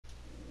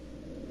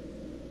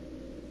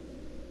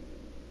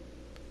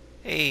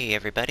Hey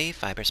everybody,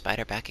 Fiber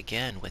Spider back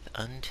again with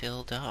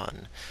Until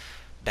Dawn.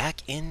 Back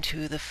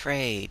into the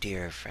fray,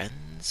 dear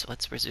friends.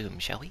 Let's resume,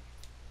 shall we?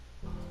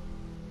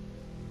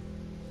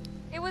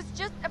 It was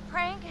just a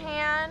prank,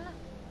 Han.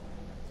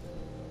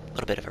 A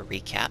little bit of a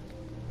recap.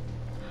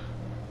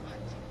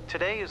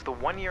 Today is the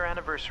one-year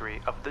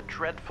anniversary of the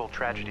dreadful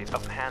tragedy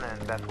of Hannah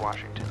and Beth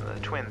Washington,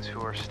 the twins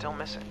who are still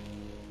missing.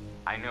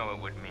 I know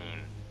it would mean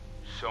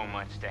so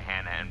much to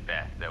Hannah and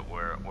Beth that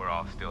we're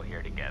all still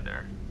here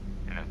together,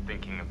 and I'm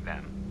thinking of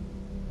them.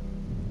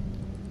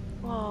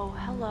 Whoa,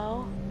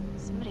 hello.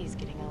 Somebody's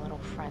getting a little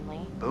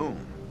friendly.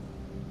 Boom.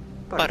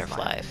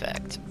 Butterfly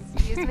effect.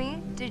 Excuse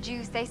me? Did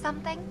you say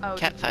something? Oh,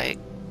 Catfight.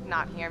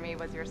 not hear me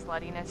was your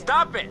sluttiness.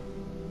 Stop it!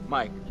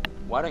 Mike,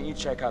 why don't you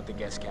check out the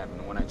guest cabin,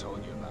 the one I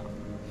told you about?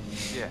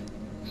 Yeah,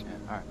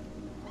 alright.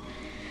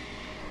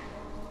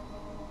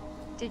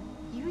 Did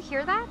you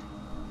hear that?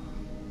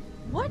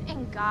 What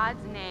in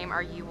God's name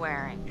are you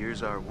wearing?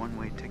 Here's our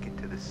one-way ticket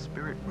to the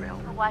spirit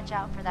realm. Watch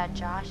out for that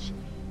Josh.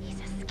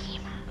 He's a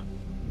schemer.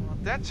 Well,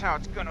 that's how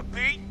it's gonna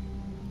be.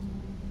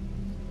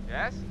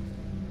 Yes?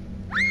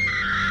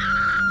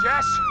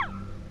 Jess!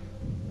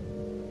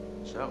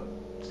 So,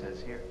 it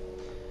says here,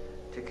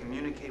 to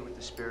communicate with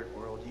the spirit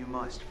world, you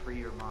must free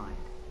your mind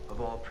of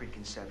all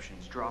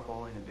preconceptions, drop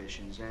all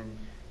inhibitions, and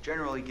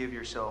generally give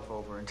yourself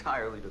over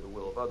entirely to the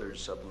will of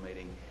others,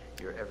 sublimating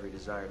your every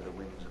desire to the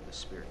whims of the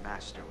spirit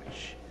master,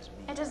 which is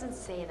me. It doesn't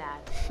say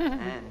that.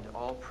 And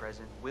all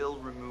present will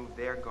remove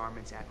their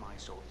garments at my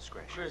sole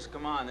discretion. Chris,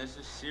 come on, this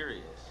is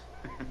serious.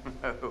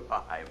 Oh,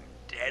 I'm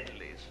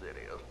deadly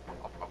serious.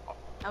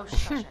 Oh,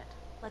 shush it.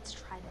 Let's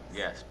try this.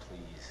 Yes,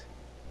 please.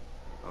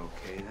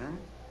 Okay, then.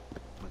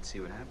 Let's see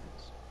what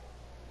happens.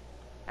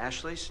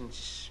 Ashley,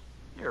 since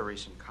you're a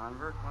recent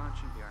convert, why don't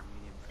you be our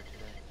medium for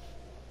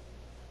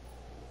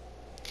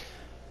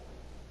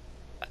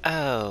today?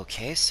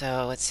 Okay,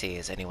 so let's see,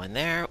 is anyone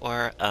there?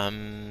 Or,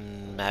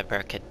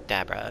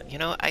 abracadabra. You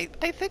know, I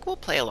think we'll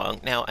play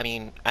along. Now, I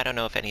mean, I don't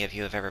know if any of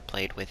you have ever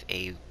played with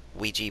a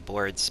Ouija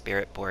board,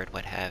 spirit board,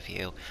 what have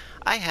you.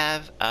 I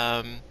have.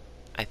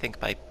 I think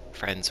my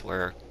friends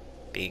were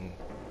being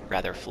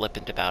rather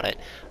flippant about it.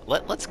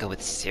 Let's go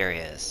with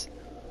Sirius.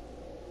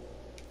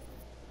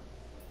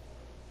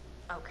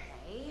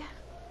 Okay.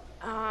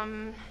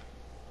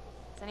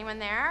 Is anyone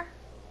there?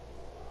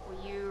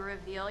 Will you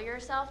reveal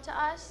yourself to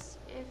us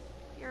if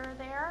you're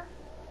there?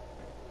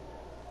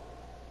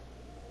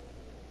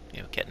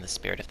 You know, get in the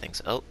spirit of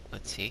things. Oh,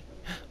 let's see.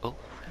 Oh,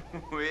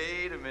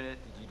 Wait a minute.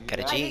 Did you do got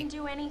a that? I G. didn't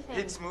do anything.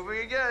 It's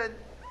moving again.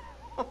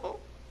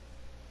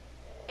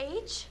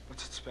 H?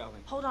 What's it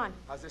spelling? Hold on.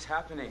 How's this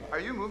happening? Are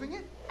you moving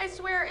it? I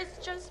swear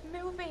it's just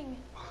moving.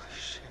 Holy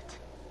shit.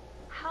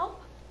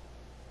 Help?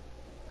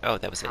 Oh,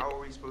 that was it. How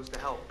are we supposed to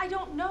help? I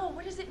don't know.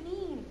 What does it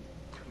mean?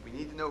 We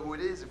need to know who it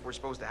is if we're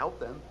supposed to help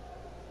them.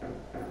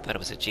 Thought it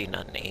was a G,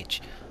 not an H.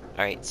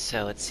 Alright,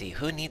 so let's see.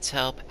 Who needs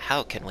help?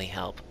 How can we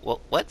help?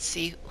 Well, let's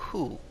see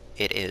who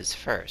it is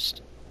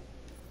first.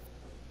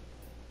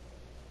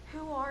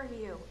 Who are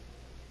you?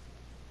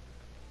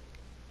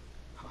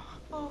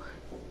 Oh,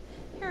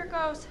 here it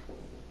goes.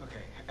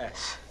 Okay,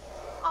 S.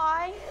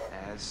 I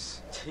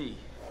S T.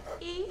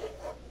 E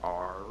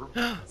R.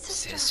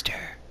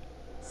 Sister.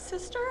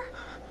 sister?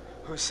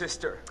 Who's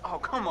sister? Oh,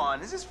 come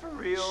on. Is this for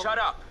real? Shut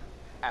up!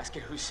 Ask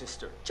it who's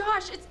sister.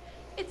 Josh,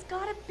 it's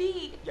gotta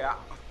be. Yeah,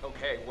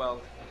 okay,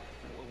 well,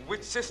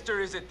 which sister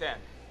is it then?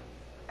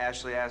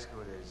 Ashley, ask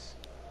who it is.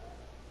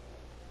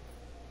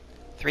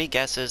 3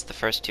 guesses. The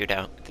first two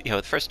don't. You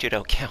know, the first two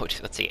don't count.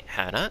 Let's see.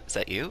 Hannah, is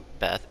that you?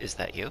 Beth, is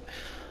that you?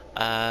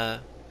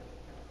 Let's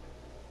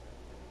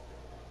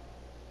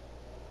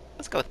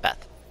go with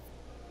Beth.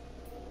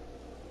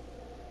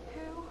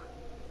 Who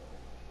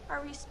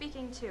are we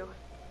speaking to?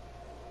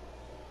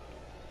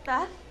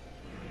 Beth?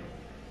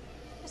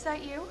 Is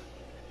that you?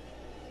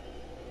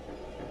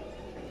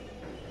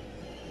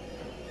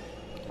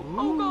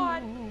 Oh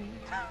God.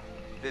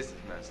 This is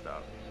messed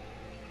up.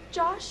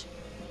 Josh?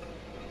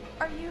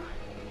 Are you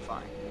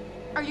Fine.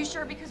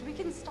 sure? Because we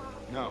can stop.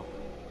 No.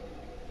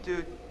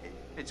 Dude,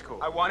 it's cool.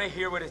 I want to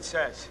hear what it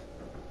says.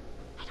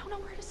 I don't know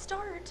where to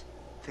start.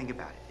 Think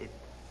about it.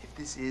 If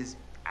this is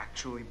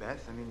actually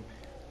Beth, I mean,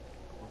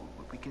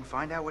 we can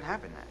find out what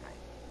happened that night.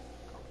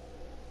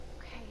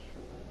 Okay.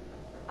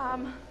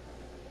 I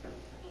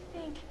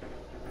think.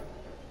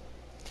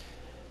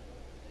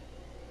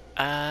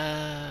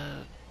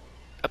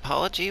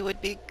 Apology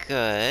would be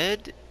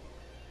good.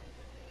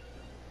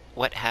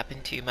 What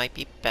happened to you might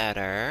be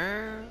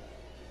better.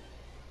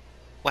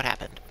 What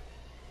happened?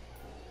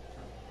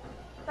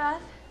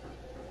 Beth,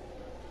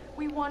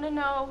 we want to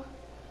know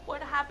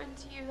what happened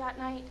to you that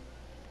night.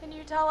 Can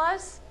you tell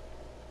us?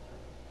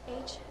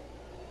 H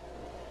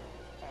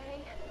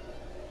A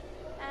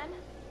N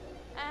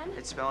N.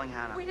 It's spelling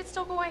Hannah. Wait, it's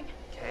still going.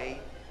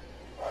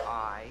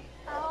 K-I.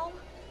 L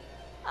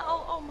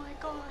L. Oh my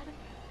God.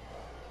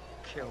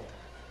 Killed.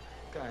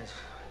 Guys,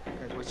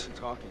 what's she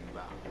talking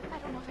about? I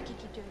don't know if I can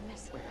keep doing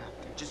this. We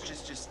have to.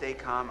 Just stay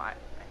calm. I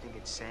think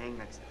it's saying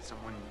that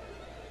someone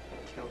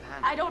killed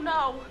Hannah? I don't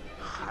know.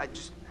 I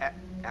just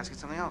ask it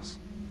something else.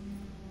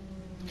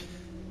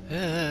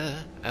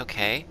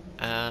 Okay.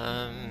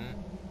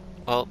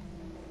 Well,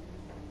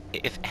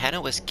 if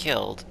Hannah was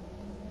killed,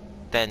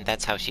 then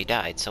that's how she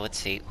died. So let's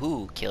see,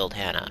 who killed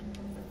Hannah?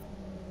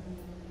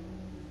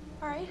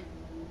 All right.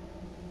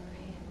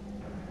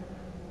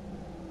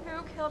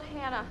 Who killed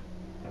Hannah?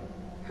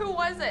 Who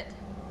was it?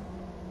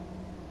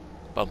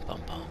 Bum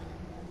bum bum.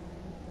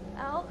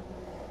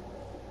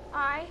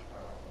 L-I-B?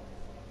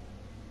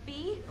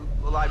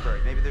 The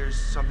library. Maybe there's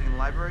something in the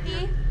library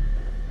here?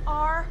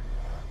 P-R-O-O?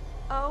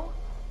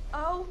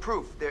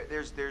 Proof.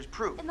 There's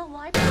proof. In the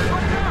library?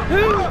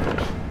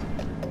 Oh,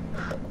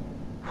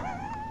 no.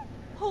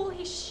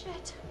 Holy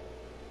shit.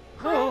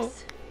 Chris.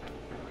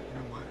 You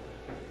know what?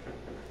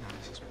 No,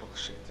 this is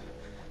bullshit.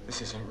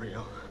 This isn't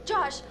real.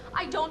 Josh,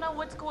 I don't know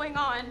what's going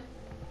on.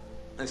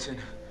 Listen,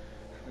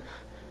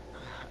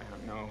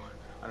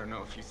 I don't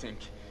know if you think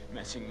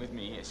messing with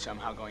me is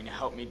somehow going to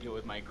help me deal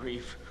with my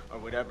grief or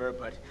whatever,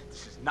 but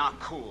this is not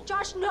cool.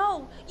 Josh,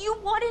 no! You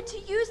wanted to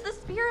use the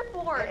spirit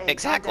board! Hey,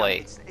 Exactly.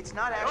 calm down. It's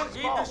not I don't Ash's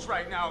need fault. this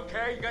right now,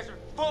 okay? You guys are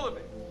full of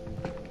it.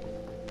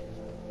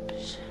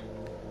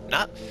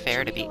 Not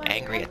fair to be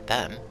angry at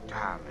them.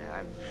 Ah,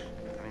 man,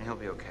 I mean, he'll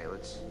be okay.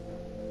 Let's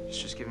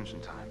just give him some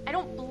time. I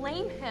don't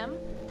blame him.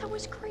 That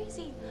was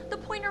crazy. The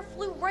pointer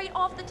flew right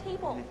off the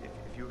table.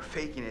 If you were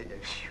faking it,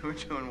 you were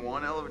doing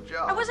one hell of a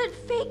job. I wasn't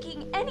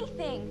faking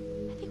anything.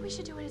 I think we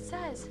should do what it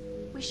says.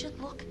 We should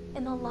look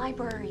in the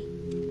library.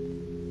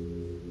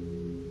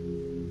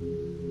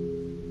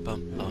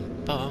 Bum bum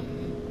bum.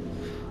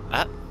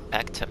 Ah,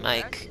 back to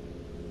Mike.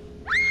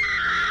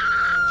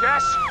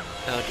 Jess!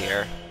 Oh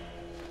dear.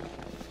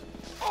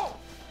 Oh!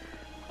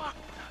 Fuck.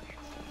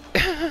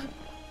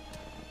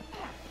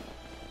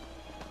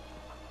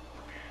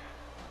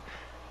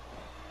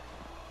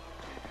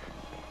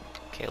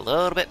 Okay, a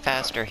little bit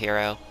faster,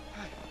 hero.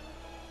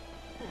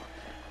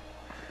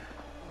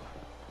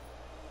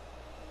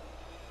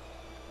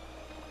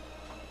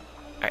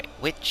 Alright,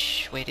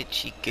 which way did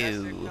she go?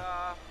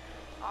 Jessica.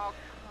 Oh,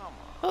 come on.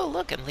 Oh,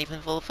 look, I'm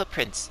leaving full of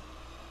footprints.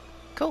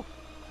 Cool.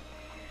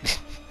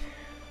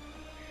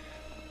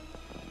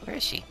 Where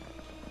is she?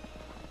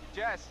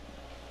 Jess,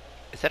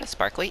 Is that a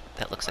sparkly?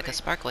 That looks like a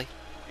sparkly.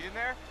 you in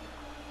there?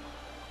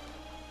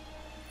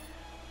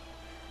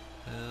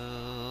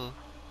 Oh.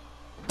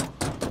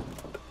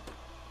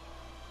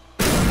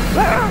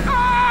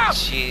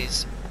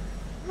 Jeez.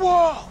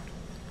 Whoa!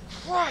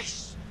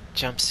 Christ!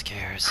 Jump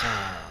scares.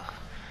 Oh.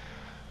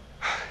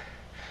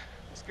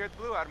 You scared the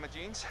blue out of my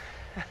jeans.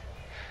 What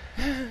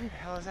the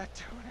hell is that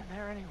doing in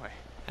there anyway?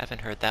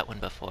 Haven't heard that one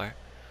before.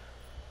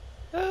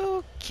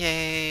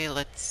 Okay,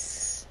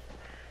 let's...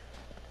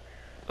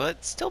 Well,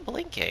 it's still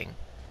blinking.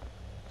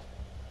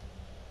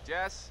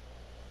 Jess,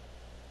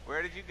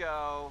 where did you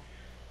go?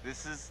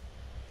 This is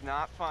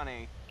not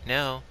funny.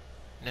 No.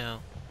 No.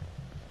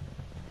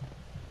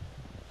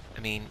 I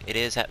mean, it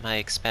is at my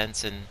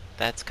expense, and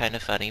that's kind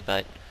of funny,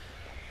 but...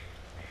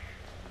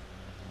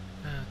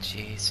 Oh,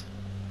 jeez.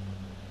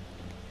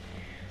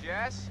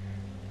 Jess?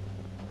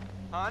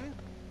 Hun?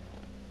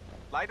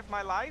 Light of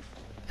my life?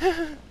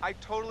 I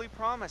totally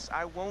promise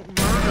I won't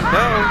murder you. No!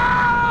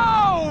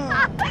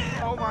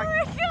 Oh my...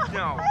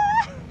 No.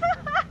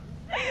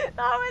 That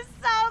was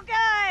so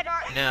good!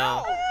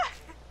 No.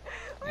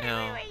 Wait,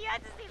 No. wait, you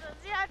had to see this.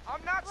 You had...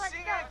 I'm not Let's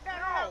seeing go. it.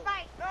 No,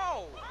 right.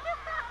 No.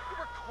 You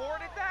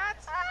recorded that?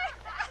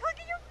 Look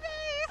at your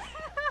face!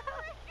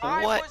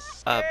 I What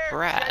was a scared,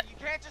 brat. Jen. You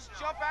can't just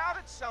jump out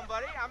at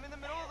somebody. I'm in the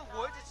middle of the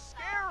woods. It's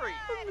scary.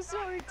 I'm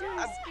sorry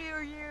to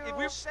scare you. If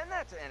we send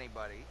that to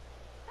anybody,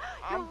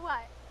 You're I'm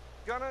what?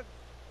 gonna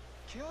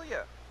kill you.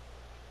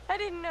 I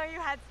didn't know you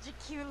had such a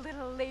cute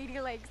little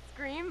ladylike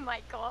scream,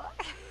 Michael.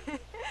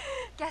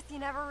 Guess you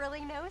never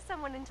really know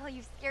someone until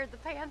you've scared the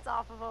pants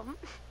off of them.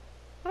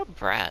 What a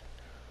brat.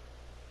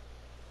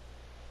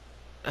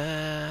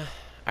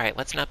 Alright,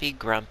 let's not be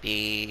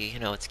grumpy. You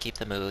know, let's keep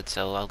the mood,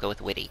 so I'll go with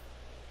witty.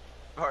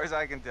 As far as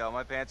I can tell,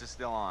 my pants are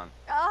still on.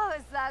 Oh,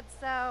 is that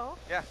so?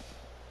 Yeah.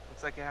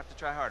 Looks like you have to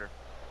try harder.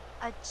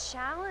 A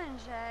challenge,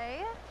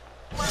 eh?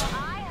 Well,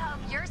 I hope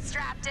you're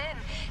strapped in,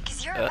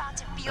 because you're about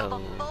to feel the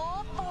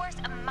full force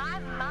of my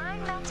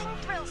mind-melting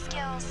thrill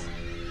skills.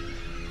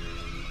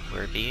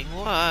 We're being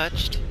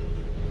watched.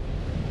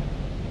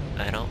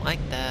 I don't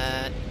like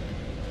that.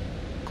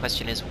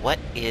 Question is, what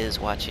is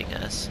watching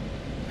us?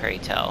 Pray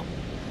tell.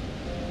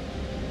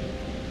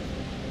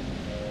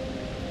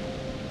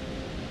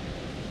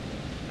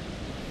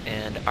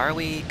 And are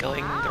we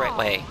going the right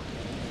way?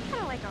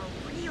 Kind of like a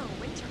real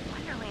winter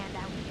wonderland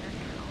out here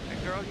now.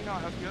 Hey, girl, you know I'll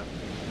help you up.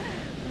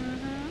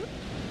 Mm-hmm.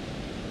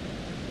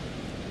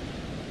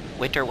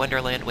 Winter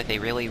Wonderland with a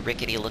really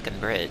rickety looking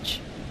bridge.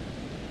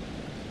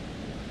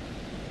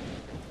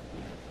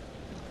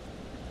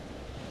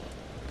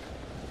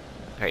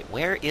 Alright,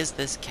 where is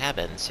this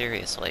cabin?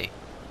 Seriously.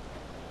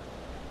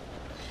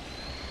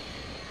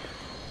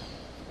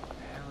 What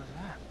the hell is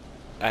that?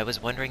 I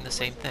was wondering the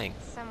same thing.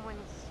 Someone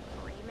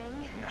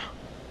screaming. No.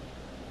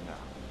 No.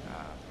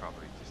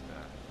 Probably just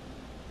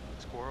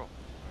a squirrel.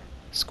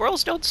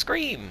 Squirrels don't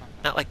scream!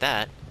 Not like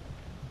that.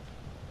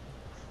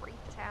 Freak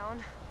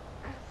town.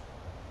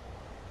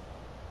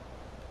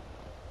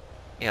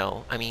 You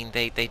know, I mean,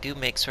 they do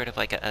make sort of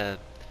like a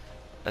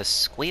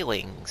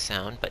squealing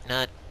sound, but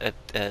not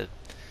a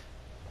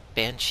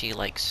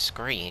banshee-like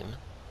scream.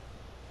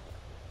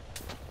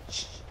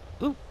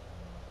 Ooh.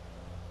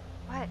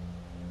 What?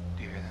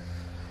 Do you hear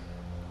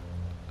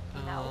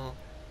that? No.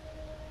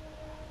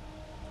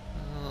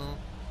 Oh.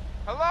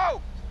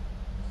 Hello?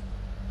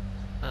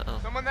 Uh-oh.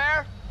 Someone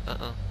there?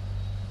 Uh-oh.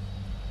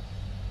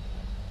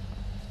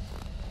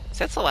 So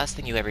that's the last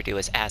thing you ever do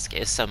is ask,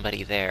 is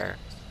somebody there?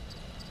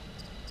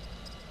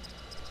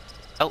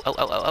 Oh, oh,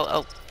 oh, oh, oh,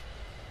 oh.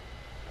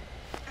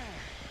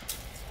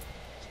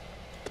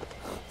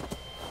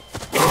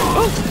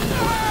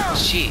 Oh!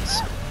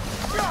 Jeez.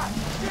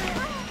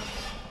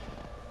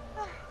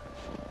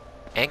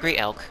 Angry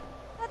elk.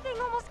 That thing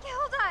almost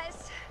killed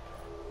us.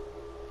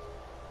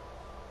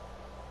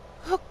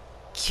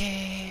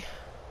 Okay.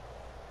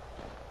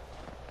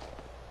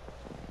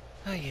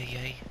 Ay, ay,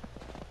 ay.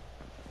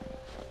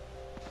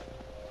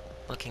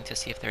 Looking to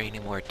see if there are any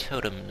more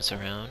totems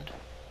around.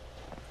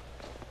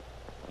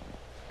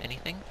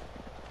 Anything?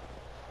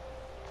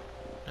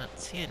 Not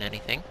seeing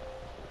anything.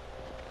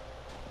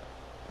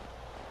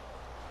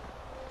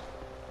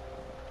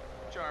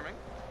 Charming.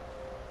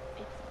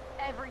 It's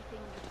everything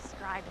you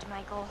described,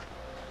 Michael.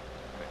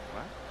 Wait,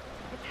 what?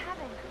 It's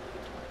heaven.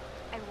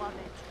 I love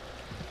it.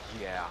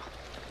 Yeah.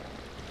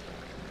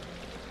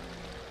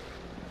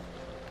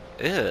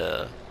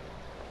 Ugh.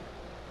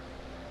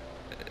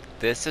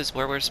 This is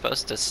where we're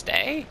supposed to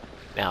stay?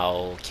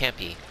 No, can't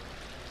be.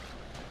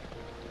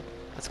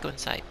 Let's go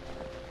inside.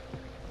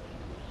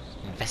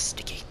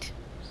 Investigate.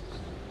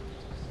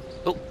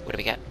 Oh, what do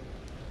we got?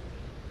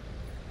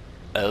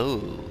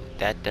 Oh,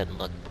 that doesn't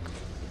look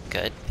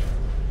good.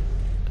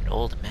 An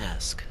old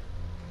mask.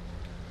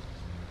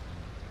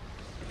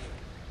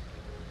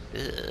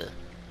 Ugh.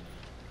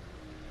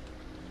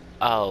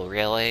 Oh,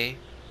 really?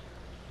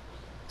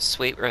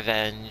 Sweet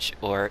revenge,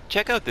 or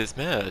check out this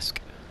mask.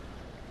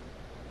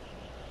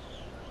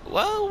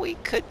 Well, we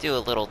could do a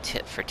little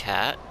tit for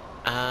tat.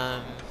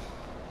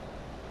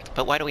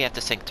 But why do we have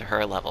to sync to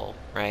her level,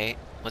 right?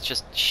 Let's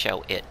just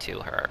show it to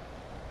her.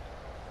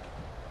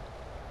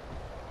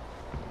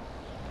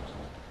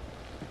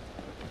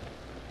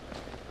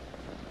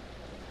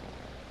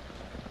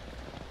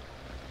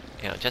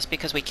 You know, just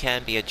because we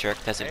can be a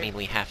jerk doesn't mean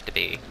we have to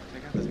be.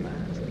 Check out this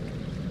mask.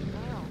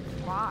 Oh,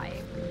 why?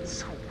 It's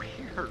so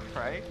weird,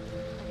 right?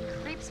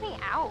 It creeps me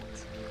out.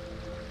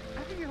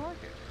 I think you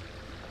like it.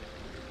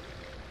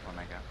 Wanna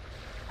make out?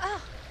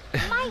 Ugh,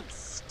 Mike,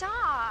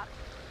 stop.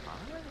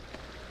 Alright.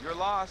 You're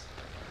lost.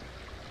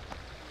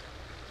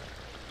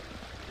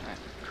 Alright,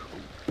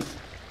 cool.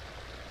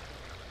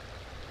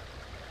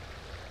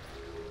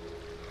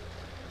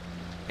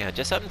 Yeah,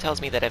 just something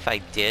tells me that if I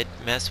did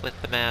mess with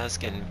the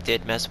mask and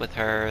did mess with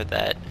her,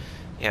 that,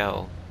 you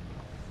know,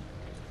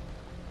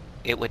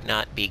 it would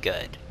not be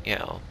good, you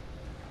know.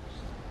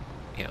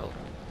 You know,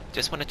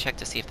 just want to check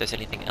to see if there's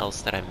anything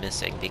else that I'm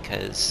missing,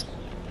 because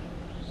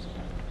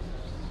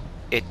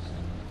it,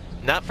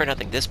 not for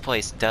nothing, this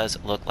place does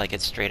look like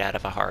it's straight out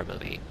of a horror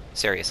movie.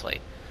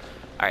 Seriously.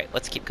 Alright,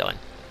 let's keep going.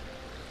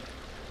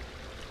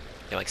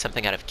 You know, like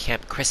something out of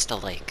Camp Crystal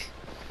Lake.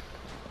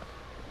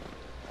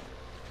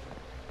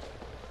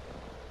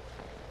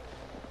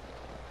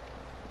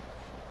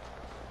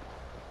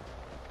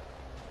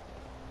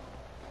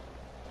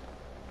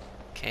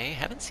 Okay,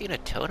 haven't seen a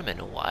totem in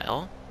a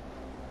while.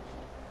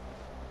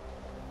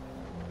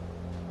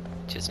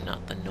 Which is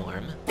not the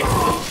norm.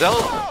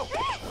 Oh!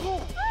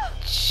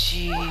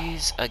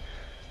 Jeez,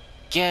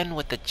 again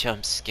with the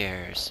jump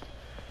scares.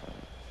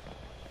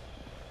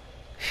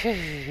 No,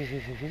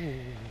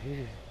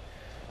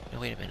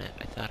 wait a minute,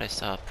 I thought I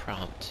saw a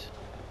prompt.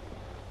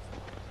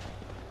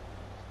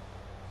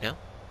 No?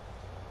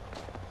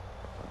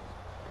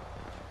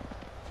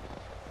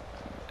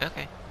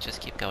 Okay,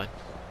 just keep going.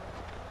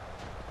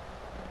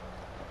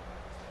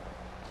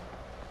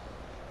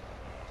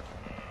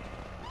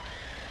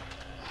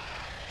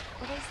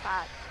 What is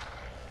that?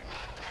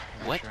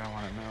 What? Sure, I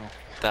want to know.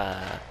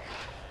 The...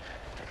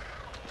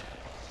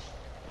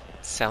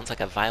 Sounds like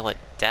a violent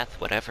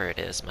death, whatever it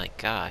is, my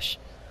gosh.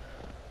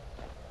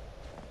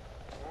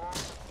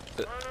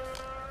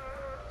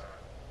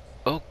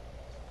 Oh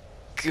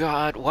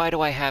god, why do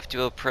I have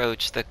to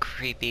approach the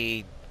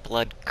creepy,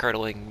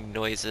 blood-curdling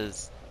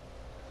noises?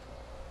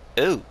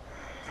 Ooh!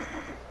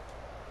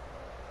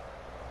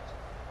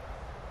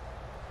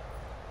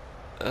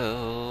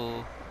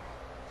 Oh...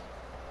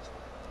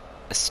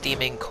 A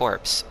steaming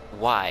corpse.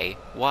 Why?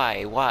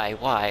 Why? Why?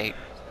 Why?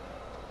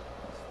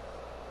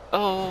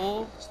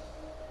 Oh.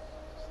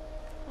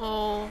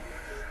 Oh.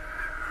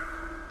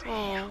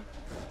 Oh.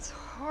 It's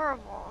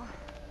horrible.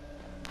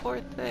 Poor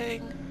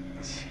thing.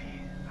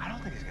 Gee, I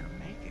don't think he's gonna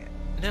make it.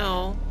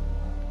 No.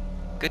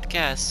 Good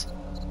guess.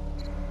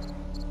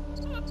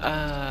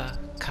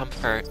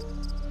 Comfort.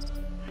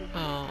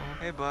 Oh.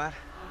 Hey, bud.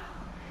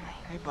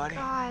 Hey, buddy.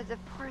 God, the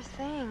poor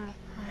thing.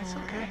 It's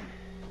okay.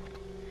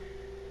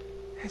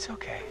 It's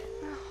okay.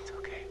 It's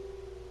okay.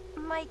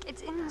 Mike,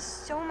 it's in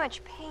so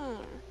much pain.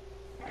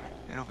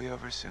 It'll be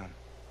over soon.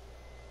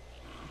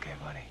 Okay,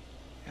 buddy.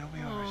 It'll be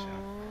over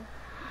soon.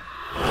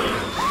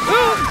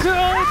 Oh,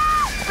 God!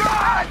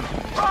 Run!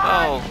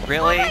 Oh,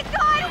 really? Oh my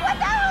God, what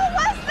the hell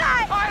was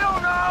that? I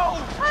don't know!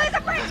 Oh, there's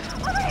a bridge!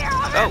 Over here,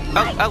 over Oh, here!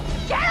 oh, oh!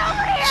 Get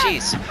over here!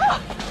 Jeez.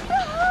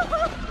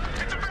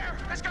 It's a bear!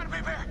 It's gotta be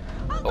a bear!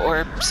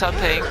 Or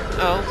something.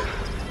 Oh.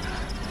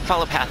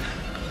 Follow path.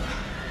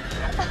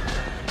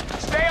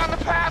 Stay on the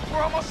path,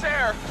 we're almost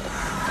there!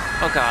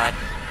 Oh, God.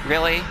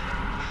 Really?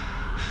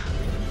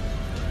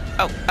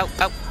 Oh, oh,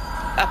 oh.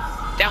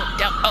 Up, down,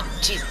 down. Oh,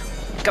 jeez.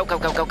 Go, go,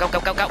 go, go, go, go,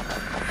 go, go.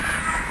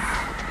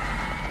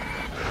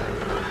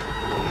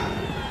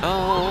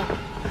 Oh.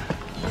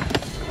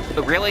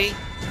 Oh, really?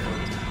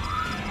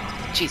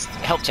 Jeez,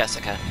 help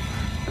Jessica.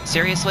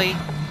 Seriously?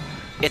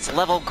 It's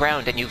level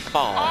ground and you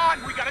fall.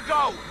 On! We gotta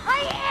go!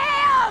 I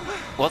am!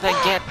 Well, then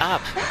get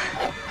up.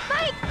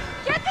 Mike,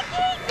 get the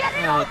key! Get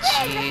it Oh, open!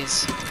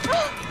 jeez.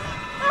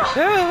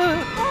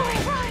 Oh my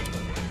God!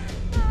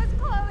 That was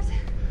close.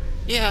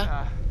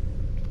 Yeah.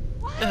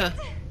 What?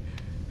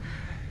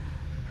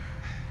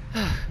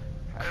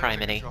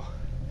 Criminy.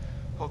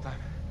 Hold time.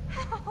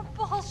 Oh,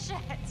 bullshit.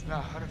 No,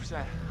 100%.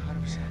 100%.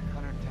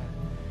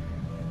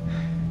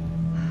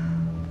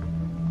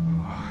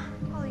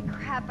 110. Holy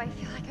crap, I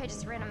feel like I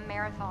just ran a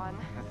marathon.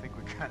 I think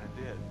we kinda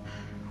did.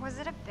 Was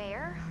it a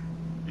bear?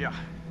 Yeah,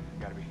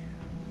 gotta be.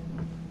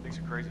 Things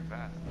are crazy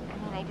fast. I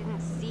mean, I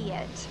didn't see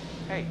it.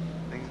 Hey,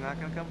 things not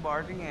gonna come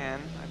barging in,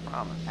 I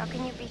promise. How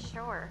can you be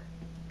sure?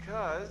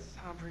 Because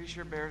I'm pretty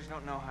sure bears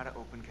don't know how to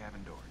open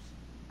cabin doors.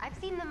 I've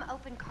seen them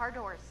open car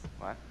doors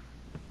What?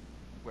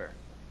 Where?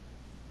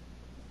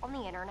 on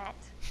the internet.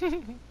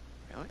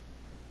 Really?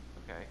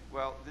 Okay,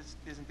 well, this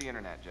isn't the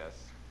internet, Jess.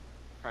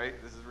 Right?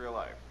 This is real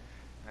life.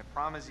 And I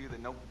promise you that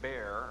no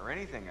bear or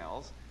anything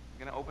else is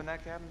gonna open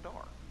that cabin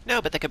door.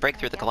 No, but they could break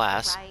through the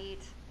glass. Right.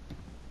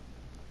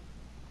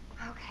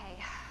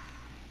 Okay.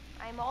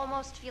 I'm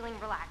almost feeling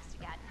relaxed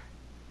again.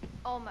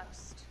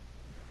 Almost.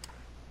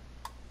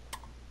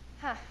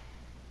 Huh.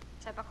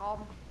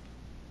 Typical.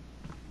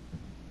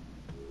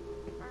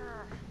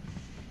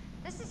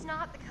 This is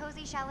not the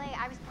cozy chalet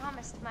I was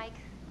promised, Mike.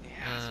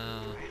 Yeah,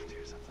 so we have to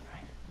or something,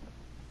 right?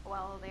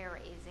 Well, there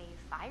is a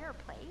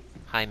fireplace.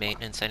 High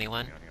maintenance,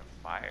 anyone? We gotta get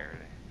a fire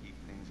to heat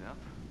things up.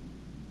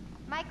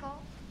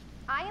 Michael,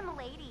 I am a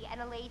lady,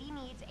 and a lady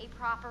needs a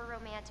proper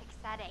romantic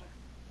setting.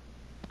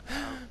 Okay.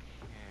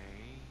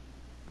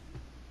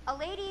 A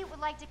lady would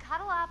like to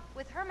cuddle up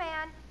with her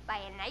man by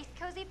a nice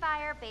cozy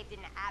fire bathed in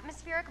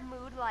atmospheric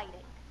mood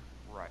lighting.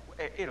 Right.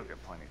 It'll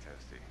get plenty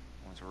toasty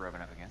once we're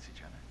rubbing up against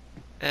each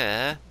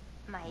other.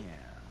 Mike, Yeah.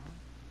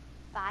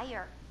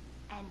 fire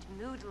and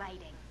mood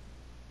lighting.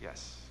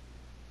 Yes.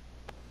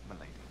 My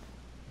lady.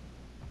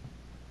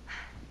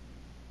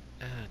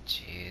 Oh,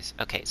 jeez.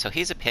 Okay, so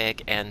he's a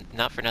pig, and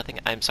not for nothing,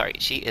 I'm sorry,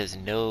 she is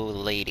no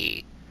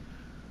lady.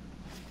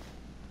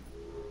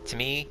 To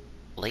me,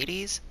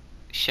 ladies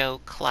show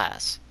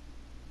class,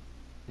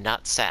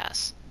 not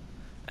sass.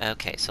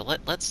 Okay, so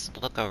let's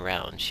look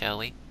around, shall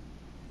we?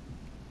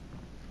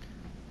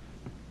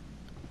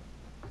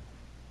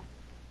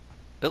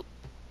 Oh,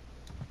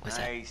 what's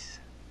that? Nice.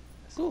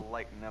 Let's Ooh.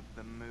 lighten up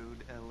the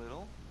mood a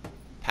little.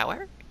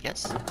 Power?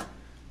 Yes.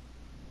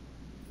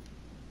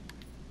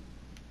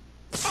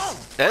 Oh!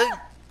 Oh,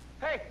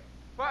 Hey!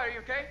 What, are you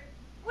okay?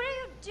 What are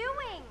you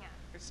doing?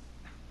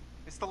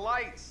 It's the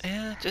lights.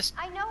 yeah, just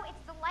I know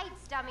it's the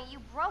lights, dummy. You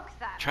broke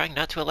them. trying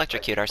not to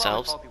electrocute Probably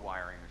ourselves. faulty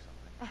wiring or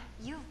something.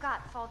 You've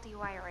got faulty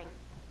wiring.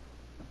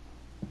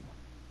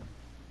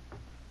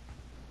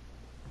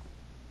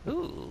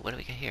 Ooh, what do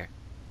we got here?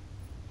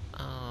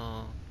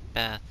 Oh,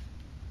 Beth.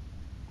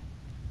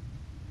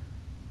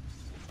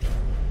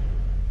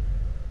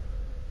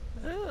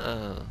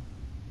 Oh.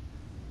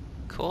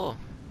 Cool.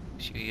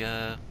 She,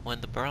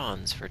 won the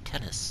bronze for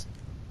tennis.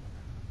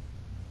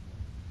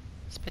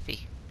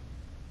 Spiffy.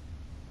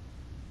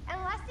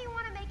 Unless you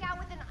want to make out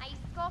with an ice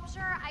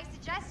sculpture, I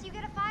suggest you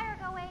get a fire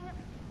going.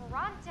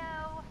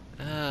 Pronto.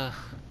 Ugh,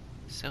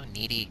 so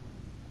needy.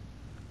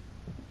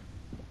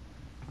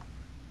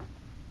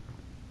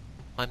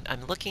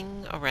 I'm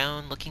looking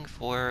around, looking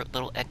for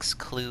little X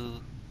clue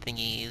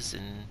thingies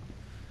and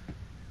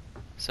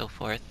so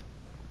forth.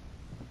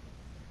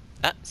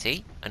 Ah,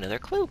 see? Another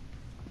clue.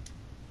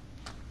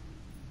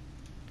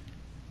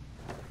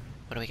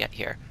 What do we got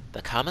here?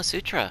 The Kama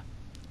Sutra.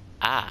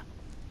 Ah,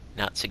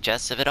 not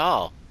suggestive at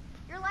all.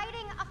 You're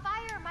lighting a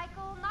fire,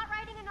 Michael, not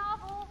writing a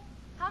novel.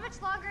 How much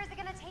longer is it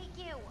going to take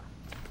you?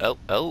 Oh,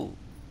 oh.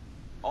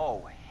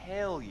 Oh,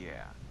 hell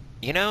yeah.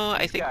 You know,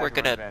 I think Guys we're were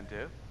gonna...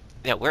 inventive.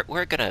 Yeah,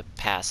 we're gonna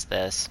pass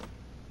this.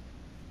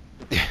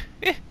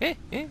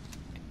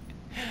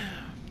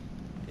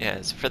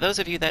 Yes, for those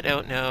of you that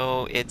don't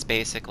know, it's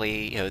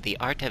basically, you know, the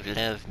art of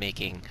love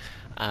making.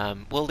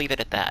 We'll leave it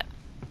at that.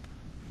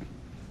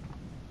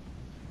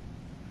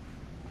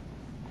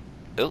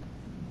 Oh.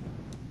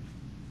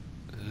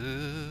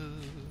 Ooh.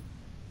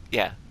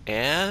 Yeah,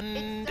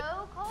 and... It's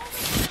so cold.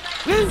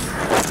 Woo!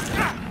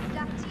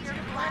 Stuck to your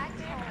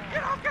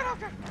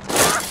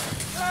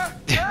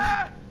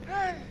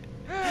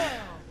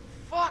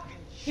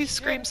He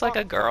screams like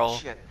a girl.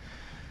 Shit.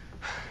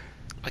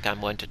 Like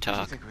I'm one to What do you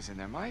talk. think was in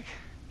there, Mike?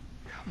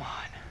 Come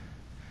on.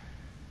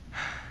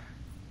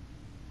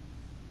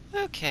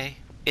 Okay.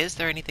 Is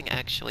there anything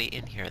actually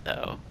in here,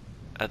 though?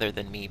 Other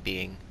than me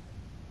being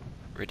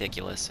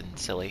ridiculous and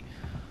silly?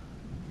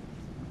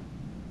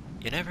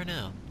 You never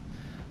know.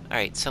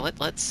 Alright, so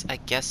let's, I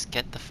guess,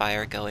 get the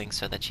fire going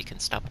so that she can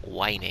stop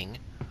whining.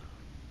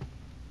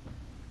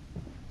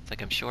 It's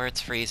like, I'm sure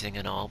it's freezing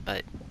and all,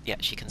 but yeah,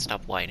 she can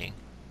stop whining.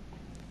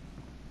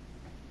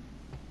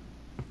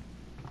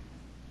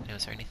 Now,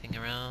 is there anything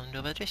around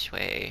over this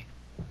way?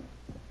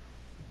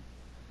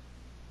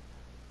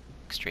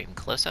 Extreme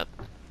close-up.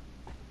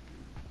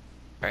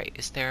 Alright,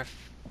 is there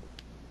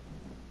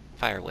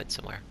firewood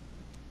somewhere?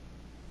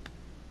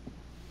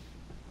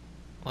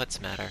 What's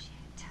the matter?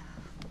 Shit.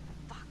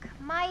 Fuck.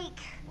 Mike!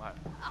 What?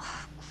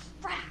 Oh,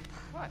 crap.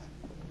 What?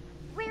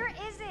 Where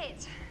is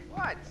it?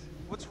 What?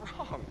 What's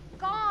wrong?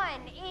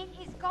 Gone. It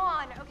is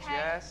gone, okay?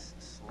 Jess,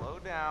 slow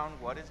down.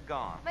 What is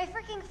gone? My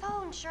freaking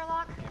phone,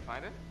 Sherlock. Can't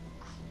find it?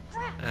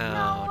 Crap.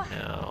 Oh, No.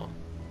 no.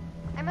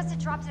 I must have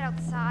dropped it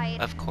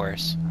outside. Of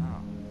course.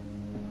 Oh.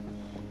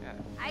 Yeah,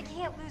 I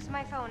can't lose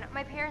my phone.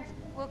 My parents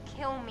will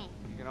kill me.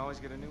 you can always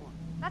get a new one.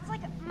 That's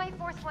like my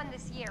 4th one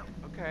this year.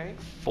 Okay.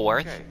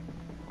 Fourth? Okay.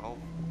 Well,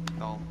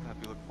 I'll have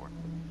you look for it.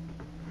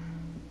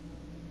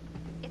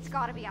 It's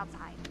gotta be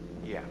outside.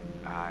 Yeah,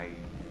 I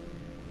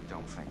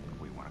don't think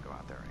we want to go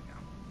out there right now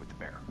with the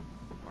bear.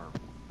 Or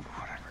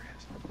whatever it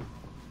is.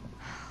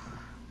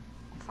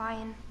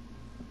 Fine.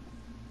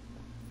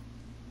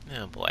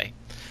 Oh boy.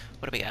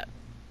 What do we got?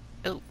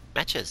 Oh,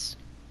 matches.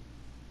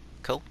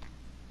 Cool.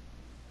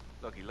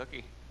 Looky,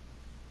 looky.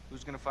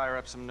 Who's gonna fire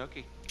up some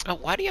nookie? Oh,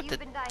 why do you have You've to...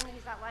 been dying to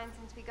use that line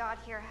since we got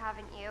here,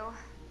 haven't you?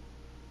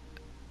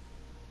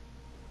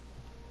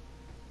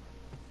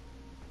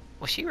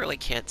 Well, she really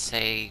can't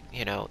say,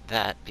 you know,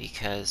 that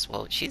because,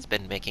 well, she's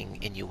been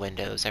making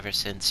innuendos ever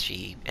since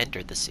she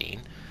entered the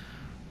scene.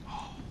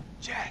 Oh,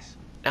 Jess!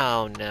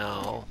 Oh,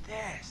 no.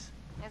 This!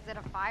 Is it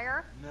a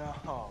fire?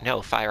 No.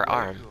 No,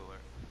 firearm. Way cooler.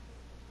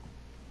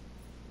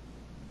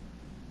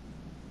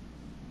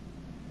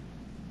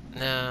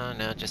 No,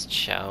 no, just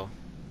show.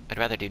 I'd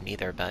rather do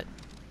neither, but...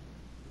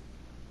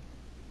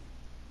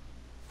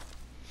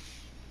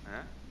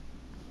 Huh?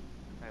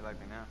 How you like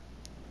me now?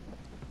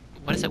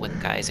 What is it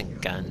with guys and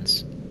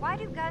guns? Why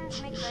do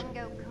guns make men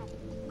go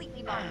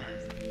completely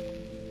bonkers?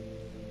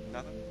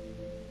 Nothing?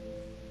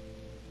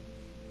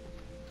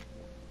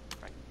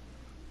 Right.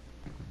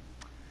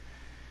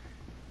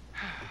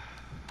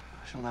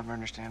 She'll never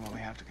understand what we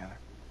have together.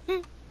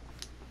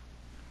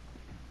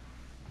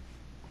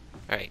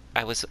 Alright,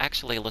 I was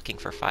actually looking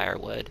for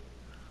firewood.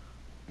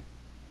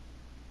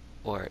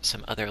 Or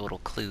some other little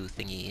clue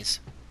thingies.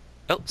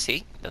 Oh,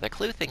 see? Another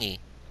clue thingy.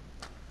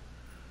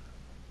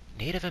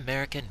 Native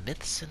American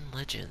myths and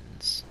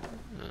legends.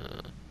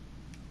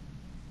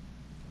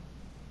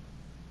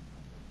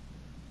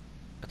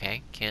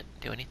 Okay, can't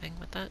do anything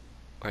with that?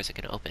 Or is it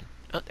gonna open?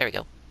 Oh, there we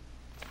go.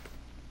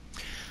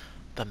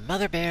 The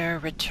mother bear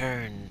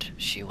returned.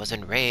 She was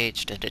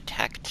enraged and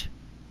attacked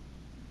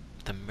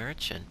the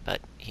merchant, but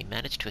he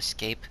managed to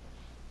escape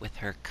with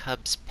her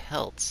cub's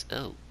pelts.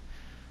 Oh.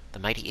 The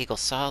mighty eagle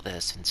saw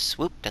this and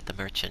swooped at the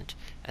merchant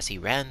as he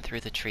ran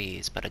through the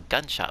trees, but a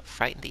gunshot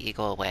frightened the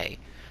eagle away.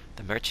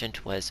 The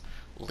merchant was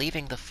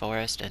leaving the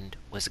forest and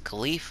was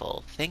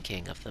gleeful,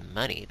 thinking of the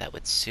money that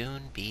would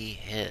soon be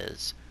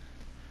his.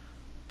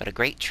 But a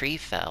great tree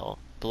fell,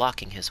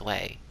 blocking his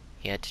way.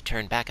 He had to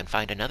turn back and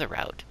find another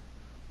route.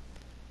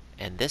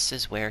 And this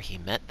is where he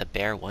met the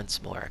bear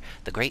once more.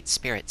 The Great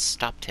Spirit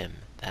stopped him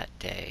that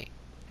day,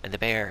 and the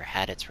bear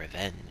had its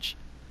revenge.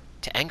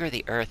 To anger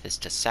the earth is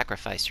to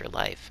sacrifice your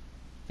life.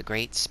 The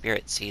Great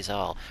Spirit sees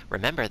all.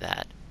 Remember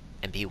that,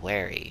 and be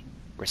wary.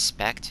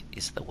 Respect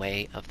is the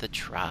way of the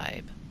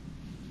tribe.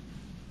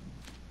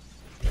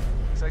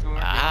 Looks like we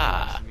went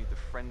Ah. to meet the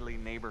friendly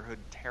neighborhood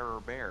terror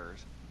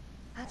bears.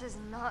 That does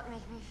not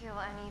make me feel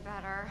any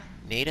better.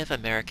 Native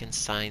American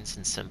signs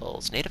and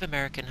symbols. Native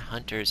American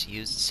hunters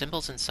used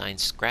symbols and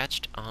signs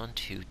scratched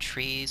onto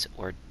trees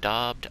or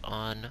daubed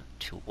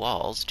onto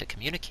walls to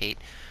communicate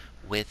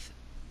with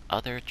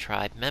other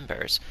tribe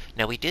members.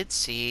 Now, we did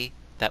see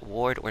that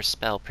ward or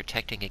spell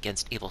protecting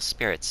against evil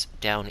spirits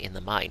down in the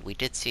mine. We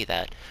did see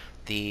that.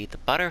 The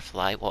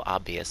butterfly, well,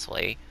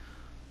 obviously,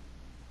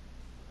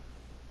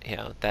 you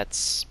know,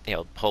 that's, you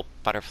know, whole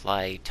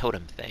butterfly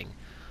totem thing.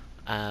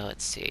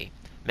 Let's see.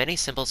 Many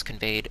symbols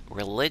conveyed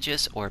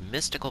religious or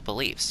mystical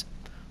beliefs.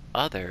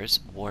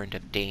 Others warned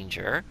of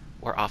danger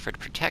or offered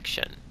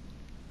protection.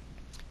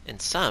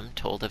 And some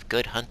told of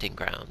good hunting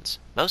grounds.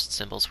 Most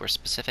symbols were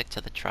specific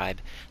to the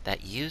tribe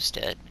that used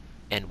it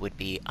and would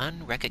be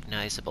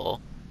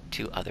unrecognizable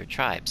to other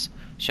tribes.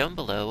 Shown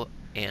below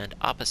and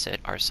opposite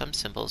are some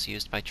symbols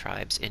used by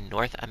tribes in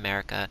North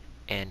America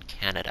and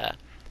Canada.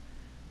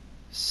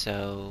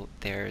 So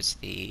there's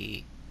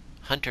the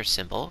hunter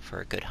symbol for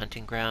a good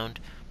hunting ground,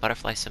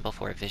 butterfly symbol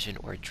for a vision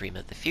or a dream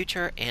of the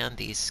future, and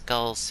the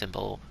skull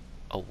symbol,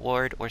 a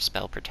ward or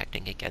spell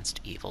protecting against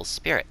evil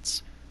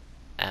spirits.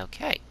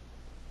 Okay.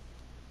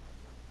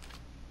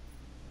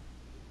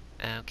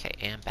 Okay,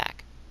 and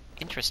back.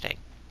 Interesting.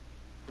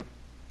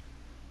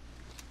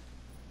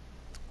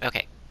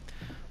 Okay.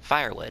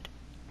 Firewood.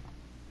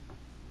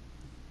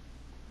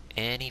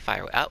 Any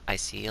firewood? Oh, I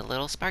see a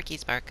little sparky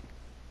spark.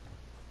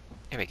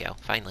 There we go,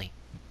 finally.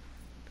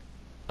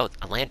 Oh,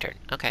 a lantern.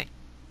 Okay.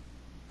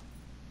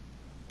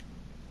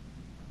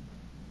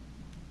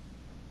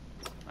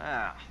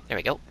 Ah, There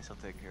we go. this'll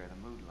take care of the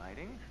mood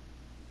lighting.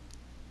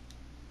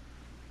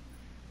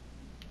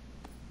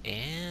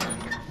 And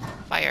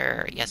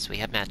fire. Yes, we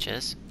have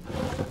matches.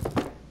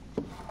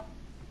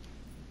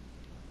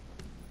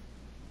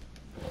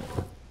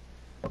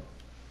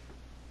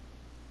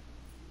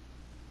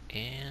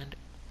 And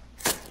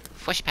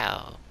whoosh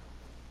pow.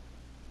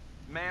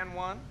 Man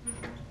 1,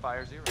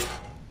 fire 0.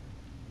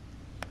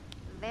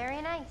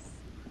 Very nice.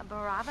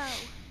 Bravo.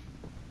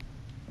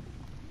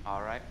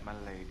 All right, my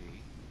lady.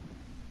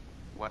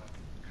 What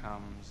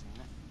comes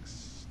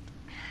next?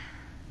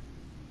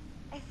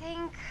 I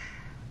think...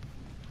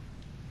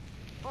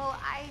 Well,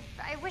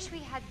 I wish we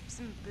had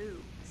some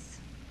booze.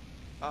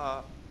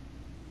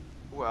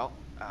 Well,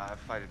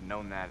 if I'd have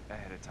known that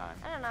ahead of time.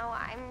 I don't know,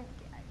 I'm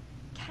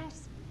kind of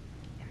just...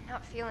 I'm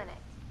not feeling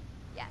it.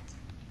 Yet.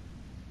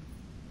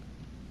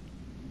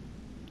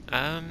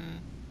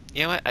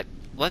 You know what?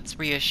 Let's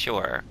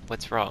reassure.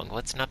 What's wrong?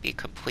 Let's not be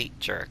complete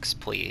jerks,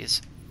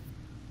 please.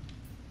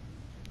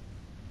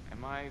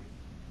 Am I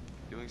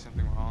doing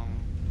something wrong?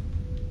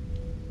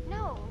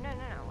 No.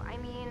 I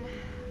mean...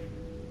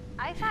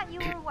 I thought you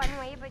were one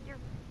way, but you're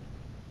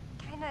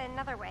kinda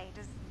another way.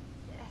 Does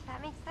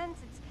that make sense?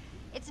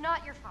 It's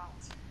not your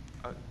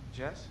fault.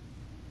 Jess?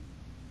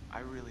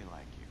 I really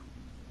like you.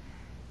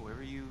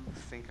 Whoever you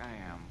think I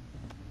am,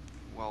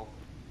 well,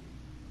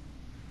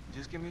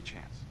 just give me a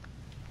chance,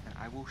 and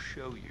I will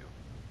show you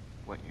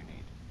what you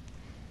need.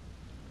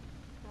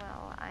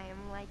 Well, I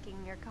am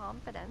liking your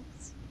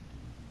confidence.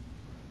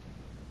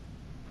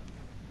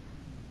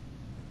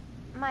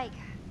 Mike,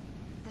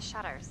 the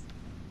shutters.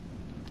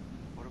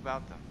 What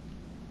about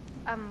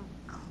them?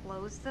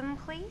 Close them,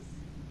 please?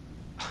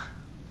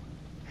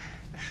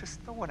 There's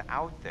just no one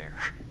out there.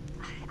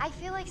 I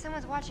feel like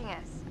someone's watching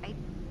us. I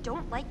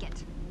don't like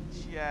it.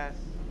 Jess,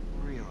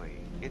 really,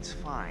 it's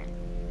fine.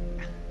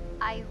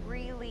 I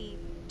really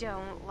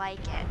don't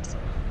like it.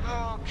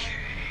 Okay,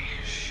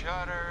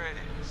 shutter it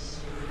is.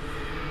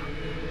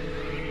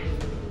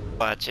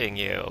 Watching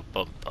you.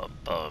 Bum bum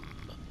bum.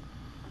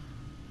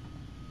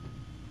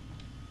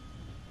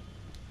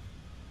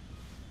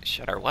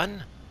 Shutter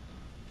 1.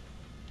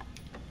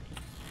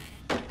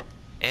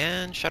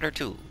 And shutter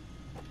 2.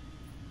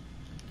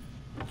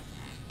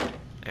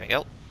 There we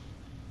go.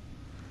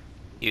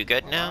 You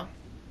good now?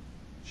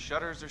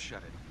 Shutters are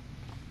shuttered.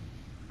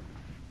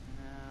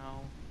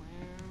 Now,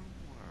 where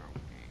were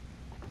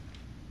we?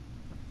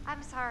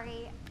 I'm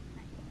sorry.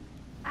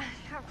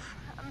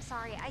 I'm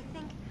sorry. I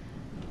think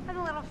I'm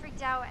a little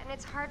freaked out, and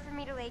it's hard for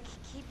me to, like,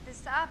 keep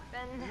this up,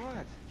 and...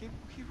 What? Keep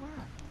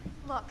what?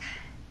 Look,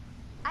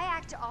 I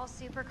act all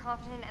super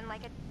confident and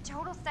like a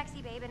total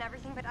sexy babe and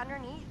everything, but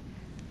underneath,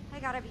 I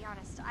gotta be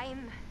honest,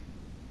 I'm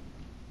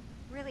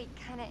really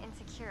kinda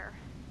insecure.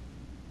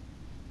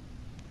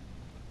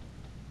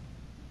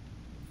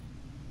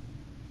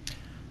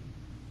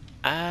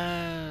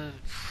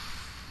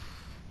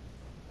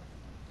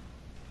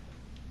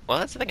 Well,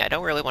 that's the thing. I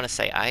don't really want to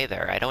say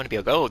either. I don't want to be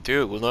like, oh,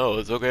 dude, well, no,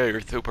 it's okay,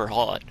 you're super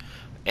hot.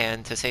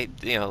 And to say,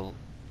 you know,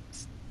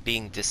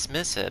 being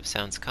dismissive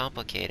sounds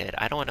complicated.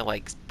 I don't want to,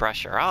 like,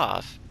 brush her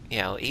off. You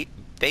know,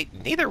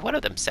 neither one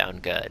of them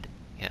sound good,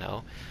 you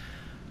know.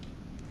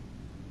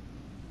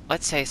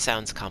 Let's say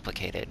sounds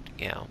complicated,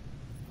 you know.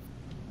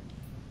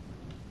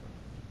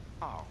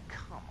 Oh,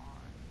 come on.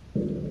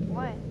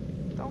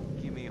 What?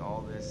 Don't give me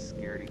all this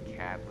scaredy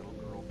cat little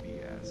girl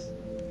BS.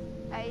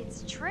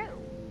 It's true.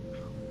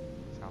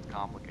 Sounds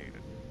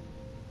complicated.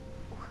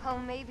 Well,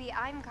 maybe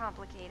I'm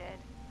complicated.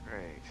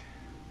 Great.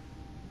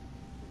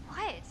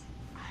 What?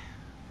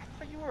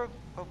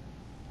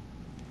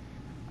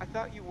 I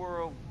thought you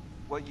were a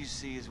what you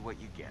see is what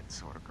you get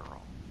sort of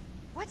girl.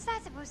 What's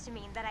that supposed to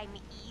mean? That I'm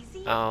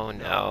easy? Oh,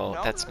 no,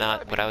 No, that's no,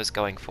 not I what I was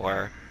going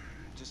for.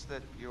 Just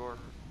that you're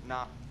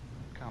not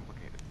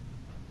complicated.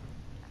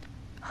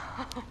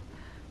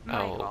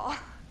 Michael.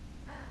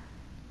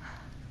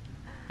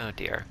 Oh,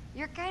 dear.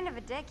 You're kind of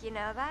a dick, you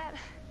know that?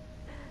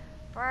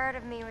 Part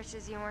of me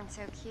wishes you weren't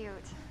so cute.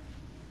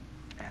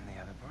 And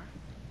the other part?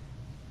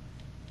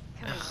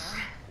 Come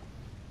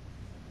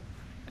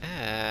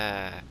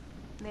here.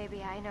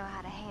 Maybe I know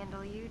how to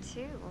handle you,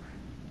 too.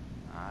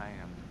 I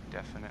am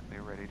definitely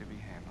ready to be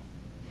handled.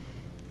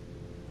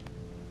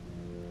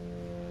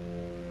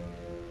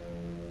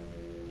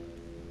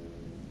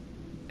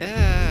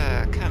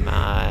 Come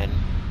on.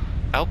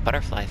 Oh,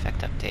 butterfly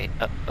effect update.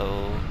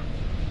 Uh-oh.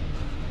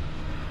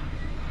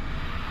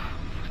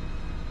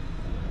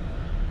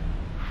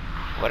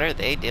 What are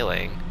they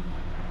doing?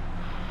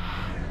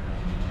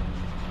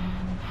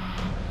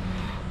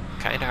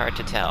 Kinda hard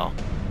to tell.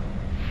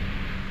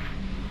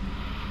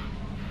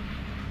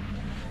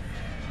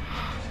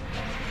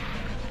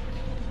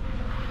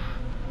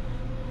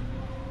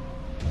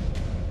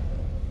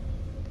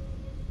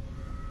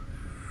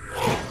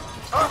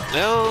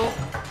 No.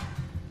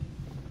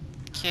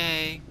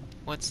 Okay.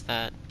 What's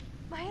that?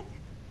 Mike?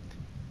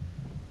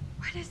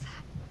 What is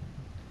that?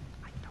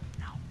 I don't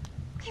know.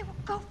 Okay, well,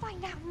 go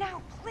find out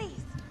now,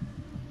 please.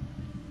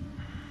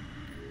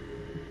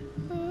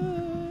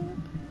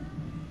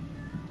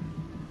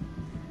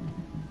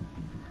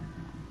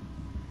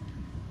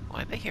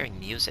 Why am I hearing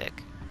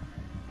music?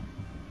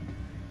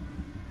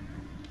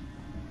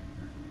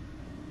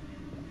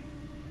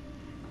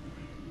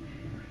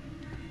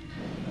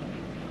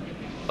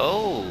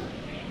 Oh!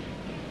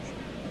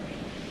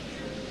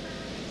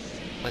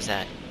 What's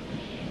that?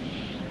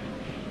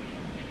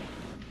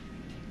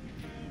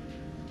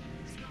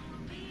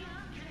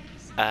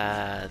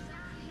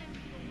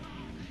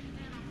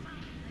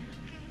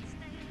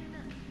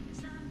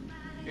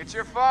 It's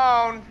your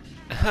phone.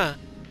 Huh.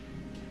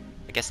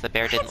 I guess the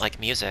bear didn't like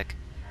music.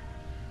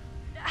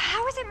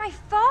 How is it my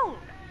phone?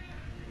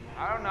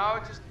 I don't know.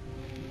 It just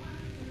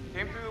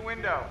came through the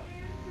window.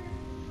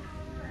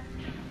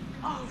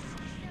 Oh,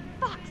 for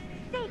fuck's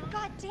sake,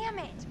 god damn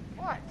it!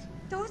 What?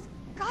 Those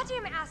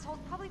goddamn assholes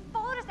probably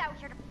followed us out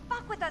here to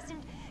fuck with us,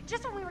 and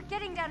just when we were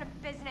getting down to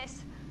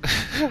business.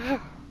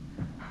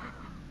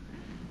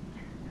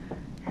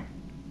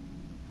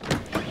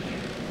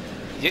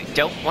 You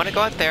don't want to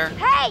go out there.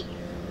 Hey!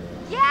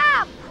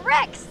 Yeah,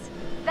 pricks!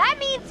 That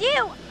means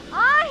you!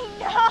 I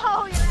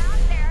know you're out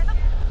there! The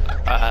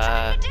fuck are you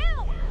trying to do?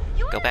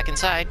 You Go back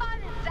inside.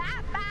 fun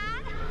that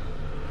bad?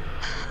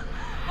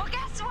 Well,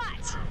 guess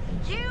what?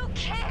 You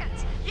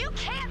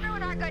can't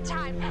ruin our good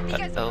time,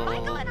 because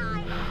Michael and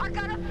I are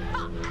gonna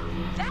fuck.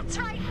 That's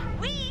right,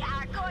 we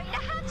are going to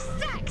have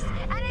sex,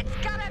 and it's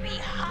gonna be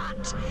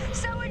hot.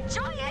 So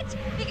enjoy it,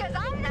 because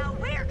I know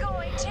we're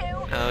going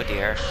to. Oh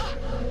dear.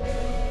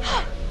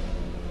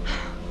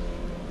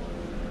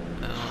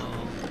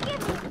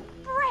 Give me a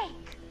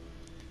break.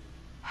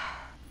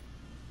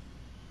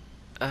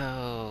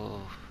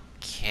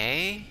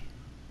 Okay.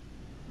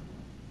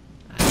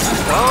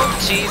 Oh,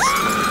 jeez.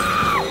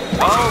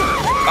 Oh,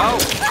 oh,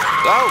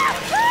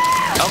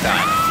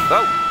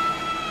 god.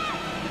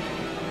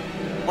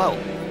 Whoa.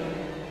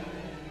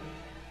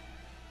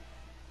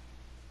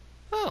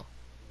 Oh.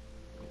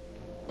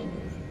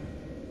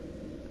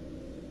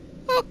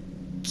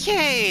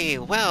 Okay,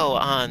 well,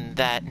 on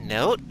that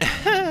note,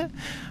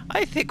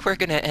 I think we're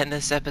gonna end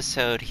this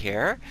episode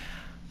here.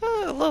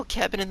 A little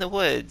cabin in the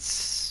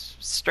woods,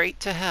 straight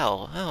to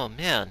hell. Oh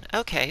man.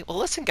 Okay, well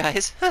listen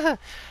guys,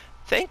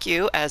 thank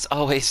you as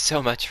always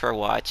so much for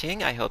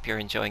watching. I hope you're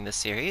enjoying the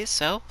series,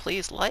 so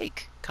please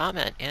like,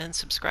 comment, and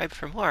subscribe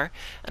for more,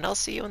 and I'll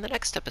see you in the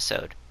next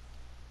episode.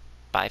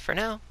 Bye for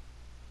now.